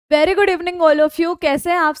Very good evening all of you. कैसे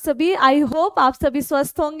हैं आप सभी? आई होप आप सभी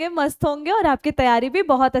स्वस्थ होंगे, मस्त होंगे और आपकी तैयारी भी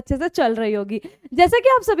बहुत अच्छे से चल रही होगी। जैसा कि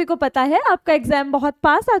आप सभी को पता है, आपका एग्जाम बहुत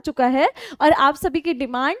पास आ चुका है और आप सभी की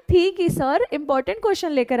डिमांड थी कि सर इंपॉर्टेंट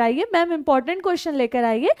क्वेश्चन लेकर आइए, मैम इंपॉर्टेंट क्वेश्चन लेकर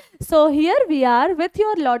आइए। So here we are with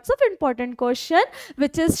your lots of important question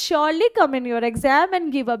which is surely come in your exam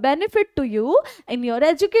and give a benefit to you in your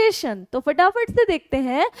education. तो फटाफट से देखते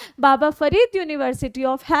हैं बाबा Farid university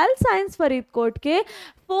of health science Faridkot के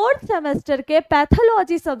 4th semester के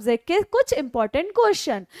pathology subject के कुछ important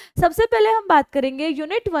question. सबसे पहले हम बात करेंगे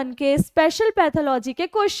यूनिट 1 के स्पेशल पैथोलॉजी के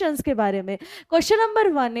क्वेश्चंस के बारे में। Question number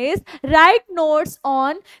 1 is right notes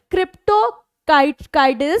on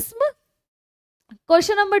क्रिप्टोकाइडिज्म।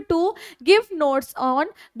 Question number 2 give notes on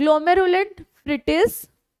ग्लोमेरुलनेफ्रिटिस।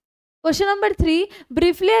 Question number 3,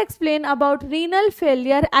 briefly explain about renal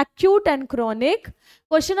failure, acute and chronic.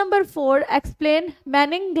 Question number 4, explain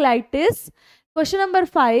meningitis. Question number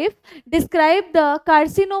 5, describe the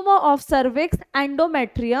carcinoma of cervix,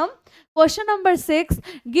 endometrium. Question number 6,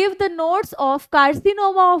 give the notes of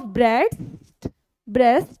carcinoma of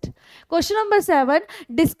breast. Question number 7,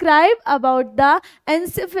 describe about the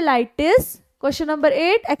encephalitis. Question number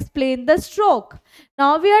 8, explain the stroke. Now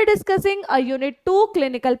we are discussing a unit 2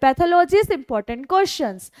 clinical pathologies important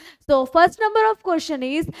questions. So first number of question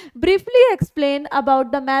is briefly explain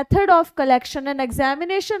about the method of collection and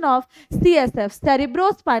examination of CSF,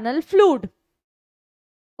 cerebrospinal fluid.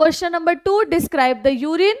 Question number 2, describe the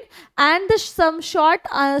urine and some short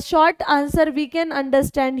answer we can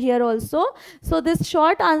understand here also. So this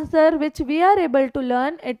short answer which we are able to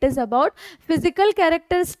learn, it is about physical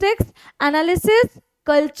characteristics, analysis,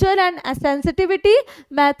 culture and sensitivity,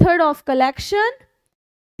 method of collection.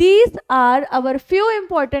 These are our few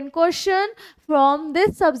important questions from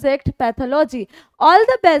this subject pathology. All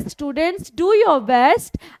the best students, do your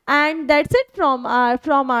best, and that's it from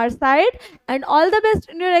our side, and all the best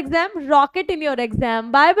in your exam. Rock it in your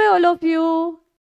exam. Bye bye all of you.